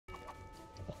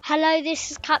Hello,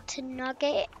 this is Captain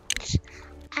Nugget,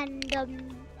 and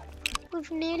we've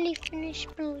nearly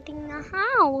finished building the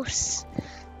house,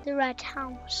 the red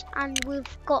house, and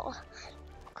we've got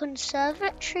a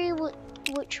conservatory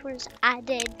which was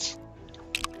added.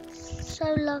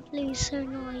 So lovely, so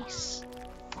nice.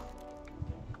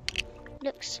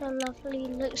 Looks so lovely,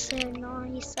 looks so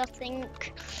nice, I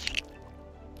think.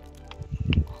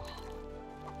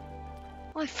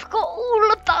 I forgot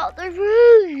all about the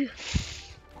roof.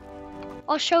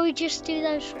 Or shall we just do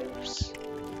those roofs?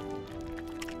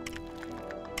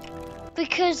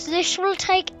 Because this will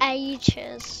take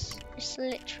ages. It's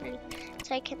literally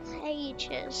taking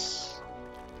ages.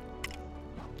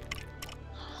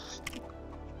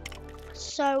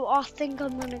 So I think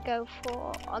I'm gonna go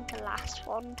for the last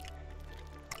one.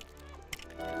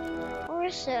 Or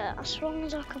is it? As long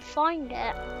as I can find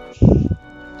it.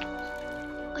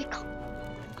 I can't.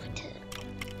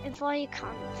 If I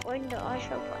can't find it, I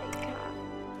hope I can.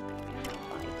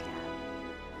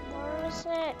 Where is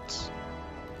it?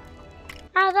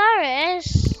 Ah, there it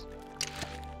is.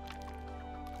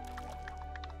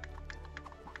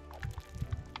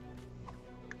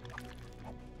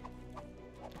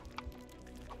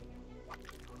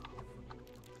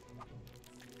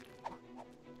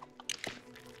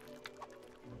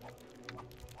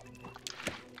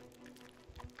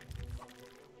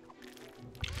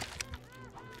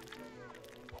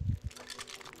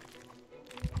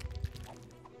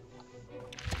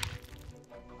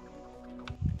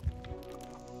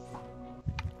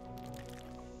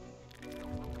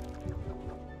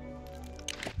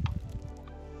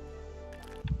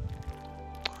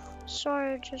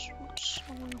 Sorry, just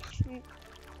something.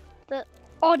 But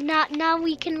oh, now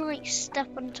we can like step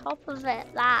on top of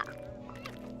it. That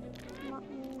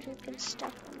means we can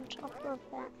step on top of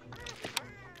it.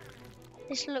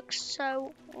 This looks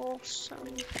so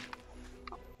awesome.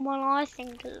 Well, I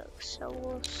think it looks so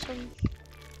awesome.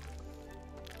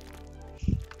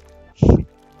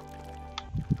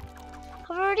 I've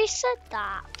already said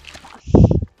that.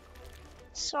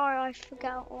 Sorry, I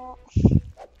forgot what.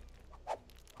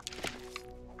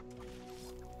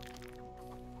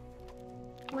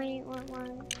 Wait.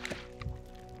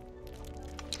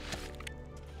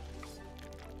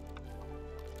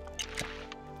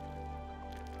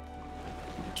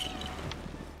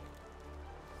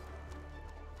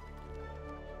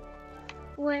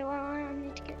 Wait, I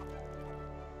need to get.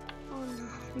 Oh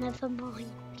no, never mind.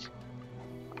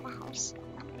 My house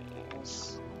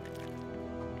is.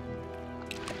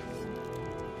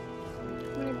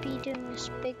 I'm gonna be doing this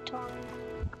big time.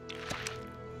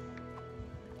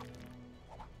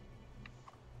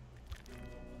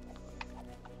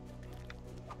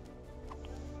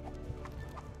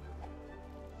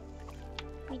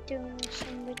 Be doing this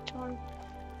in big time,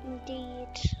 indeed.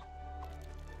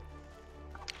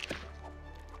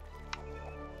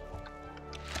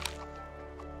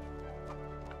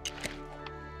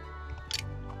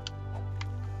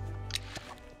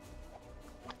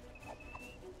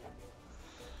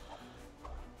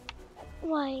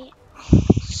 Wait,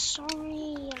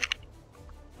 sorry.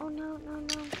 Oh no.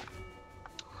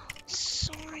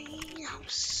 Sorry, I'm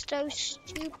so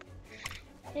stupid.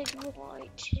 What I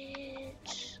did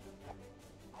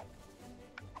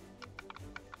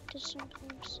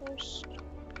something so stupid.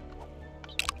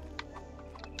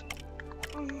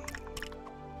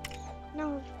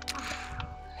 No,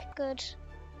 good.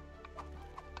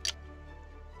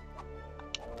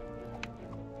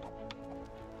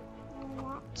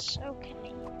 That's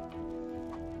okay.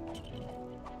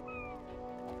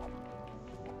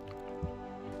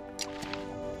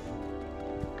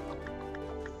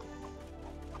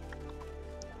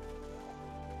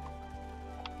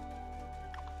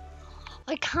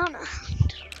 I can't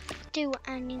do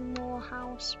any more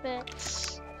house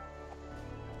bits.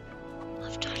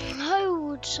 I've done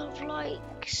loads of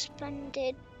like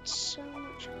spended so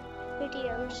much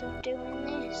videos of doing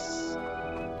this.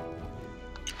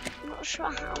 I'm not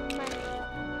sure how many.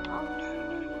 Oh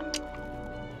no.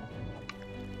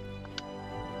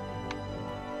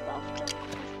 But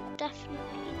I've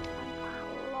definitely done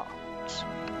a lot of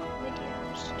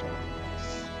videos doing this.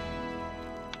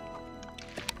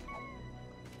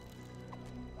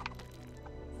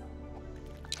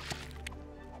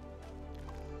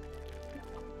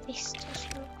 This does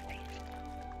look beautiful.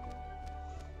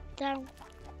 Down.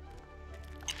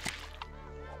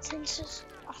 Since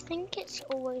I think it's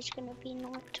always going to be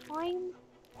night time.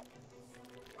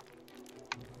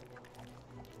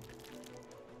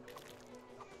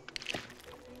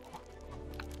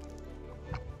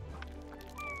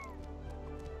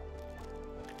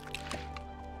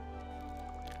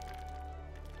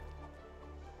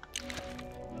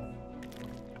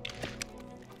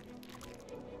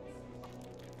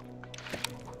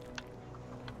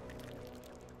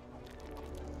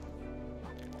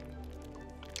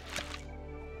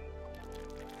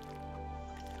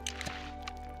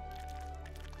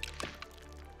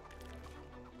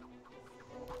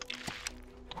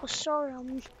 Oh, sorry,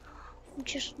 I'm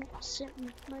just not sitting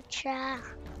in my chair,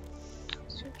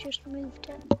 so I've just moved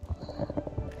it.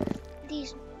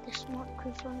 This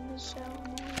microphone is so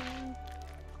annoying.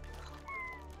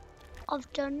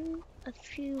 I've done a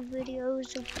few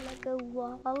videos of Lego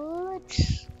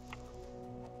Worlds,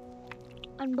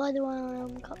 and by the way, I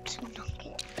am Captain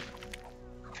Nugget.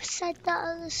 I've said that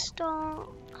at the start.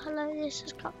 Hello, this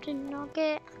is Captain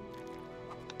Nugget.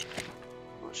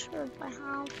 Not sure if I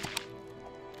have.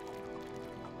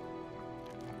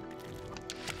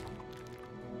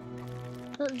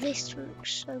 But this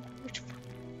looks so beautiful.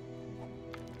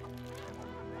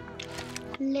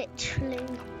 Literally.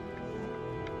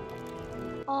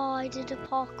 Oh, I did a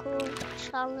parkour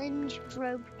challenge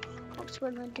for Roblox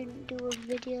when I didn't do a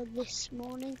video this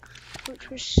morning, which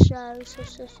was so, I'm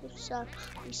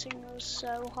saying it was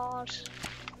so hard.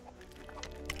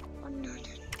 Oh no.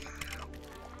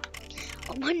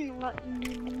 I wouldn't like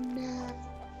no.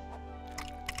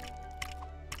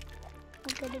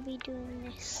 I'm gonna be doing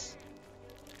this.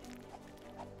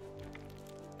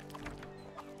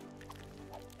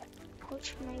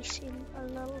 Which may seem a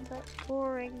little bit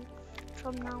boring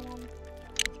from now on.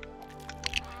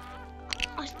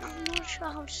 I'm not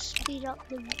sure how to speed up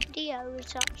the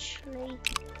videos actually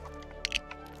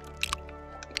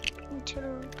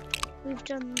until we've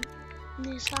done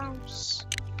this house.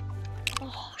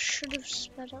 Oh, I should have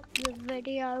sped up the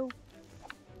video.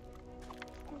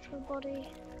 Everybody,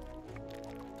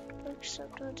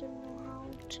 except I didn't know how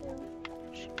to.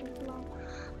 Should have learned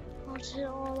how to do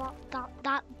all that.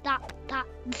 I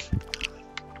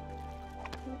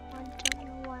don't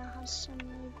know why it has so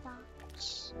many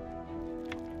bats.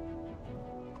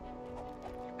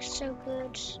 Looks so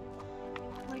good.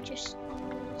 I just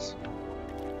need.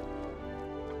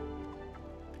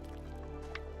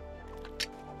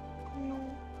 No.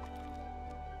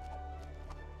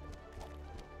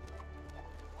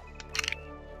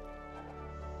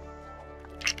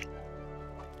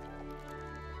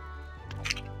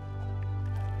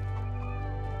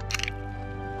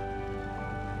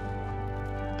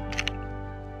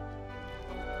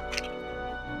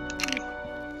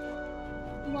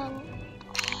 Well,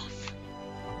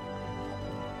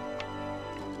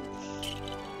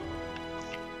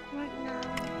 right now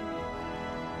I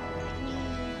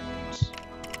need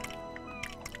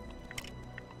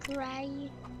grey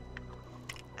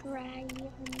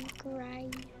and grey.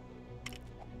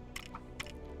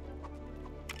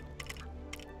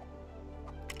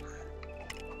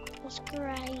 What's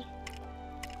grey?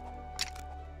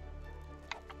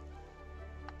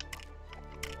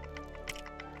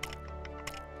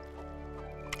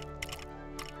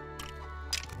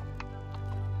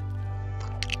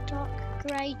 Dark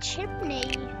grey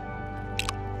chimney.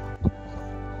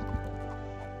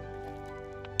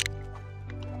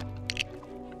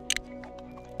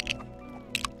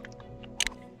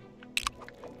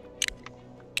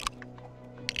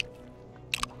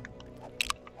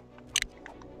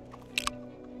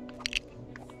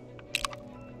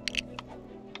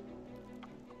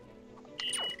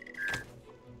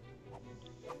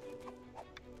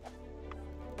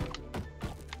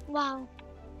 Wow.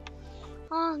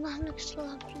 Oh, that looks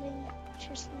lovely.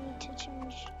 Just need to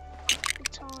change the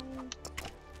time.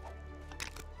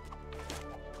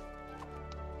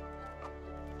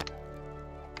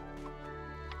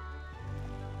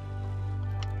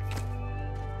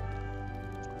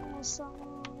 What's that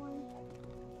one?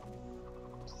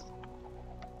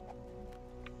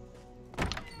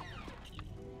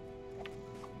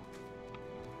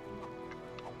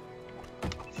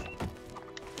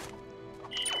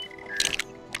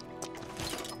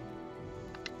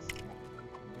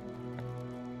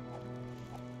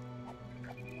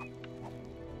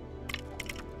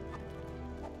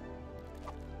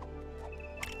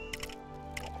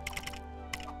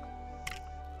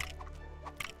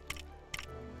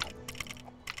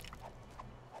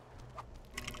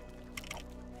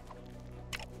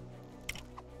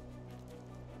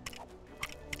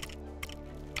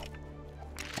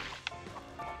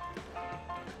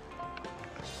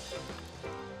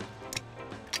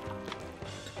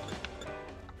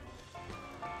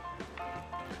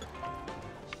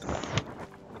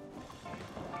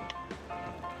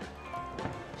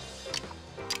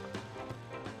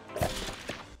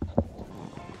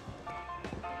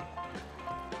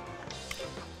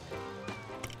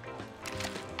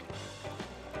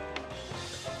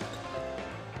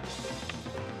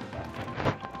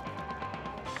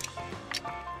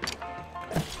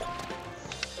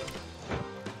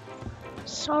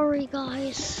 Sorry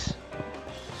guys.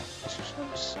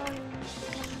 I'm sorry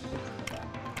again.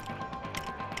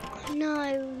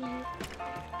 No.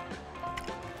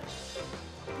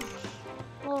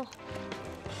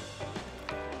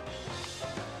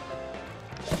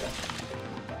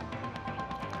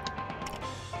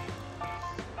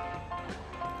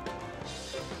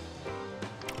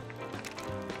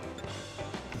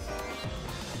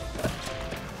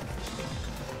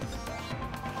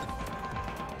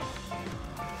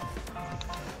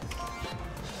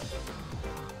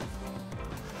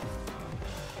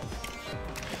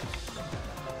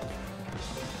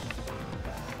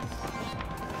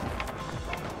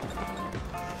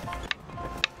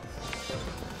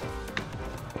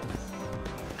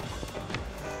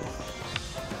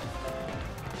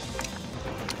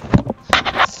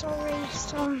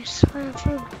 Sorry,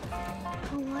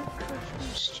 my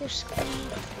microphone's just going.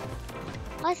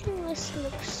 I think this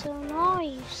looks so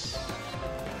nice.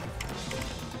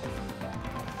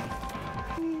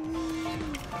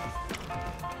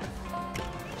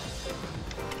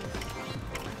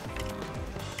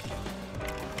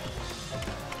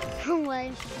 Oh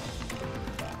wait.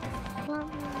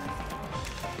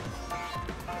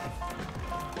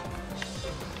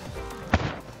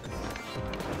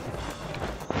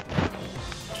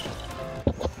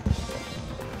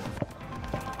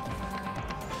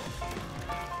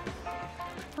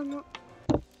 I'm not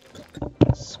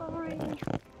sorry,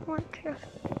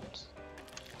 microphones.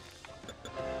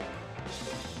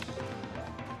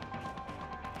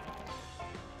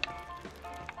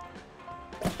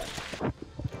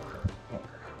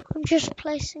 I'm just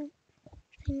placing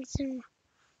things in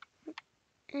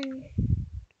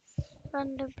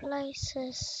random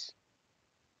places.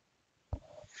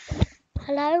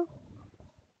 Hello?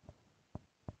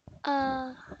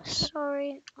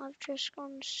 Sorry, I've just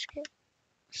gone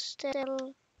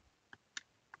still.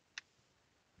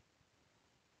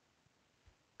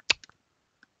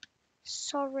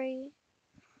 Sorry.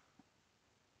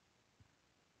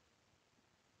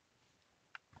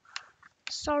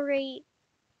 Sorry.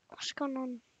 What's going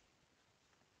on?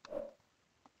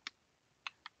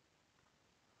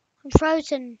 I'm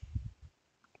frozen.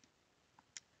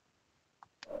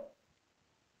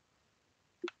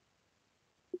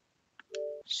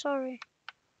 Sorry.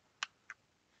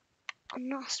 I'm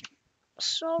not.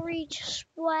 Sorry, just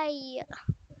wait.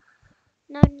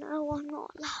 No, I'm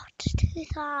not allowed to do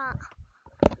that.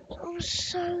 I'm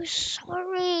so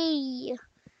sorry.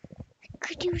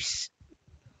 Could you?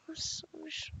 I'm so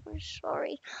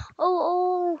sorry.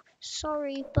 Oh,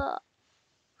 sorry, but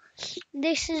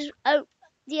this is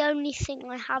the only thing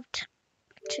I have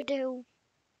to do.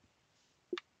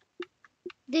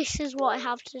 This is what I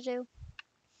have to do.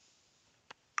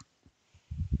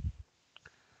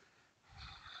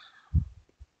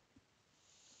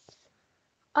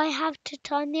 I have to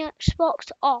turn the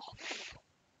Xbox off.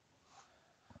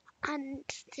 And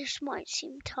this might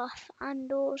seem tough.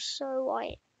 And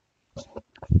also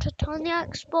to turn the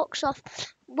Xbox off,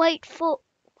 wait for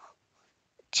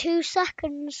 2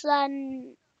 seconds,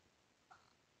 then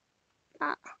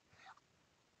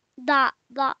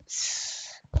that's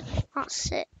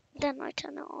it. Then I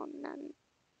turn it on, then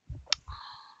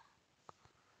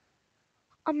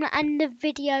I'm gonna end the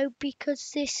video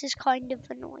because this is kind of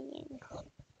annoying.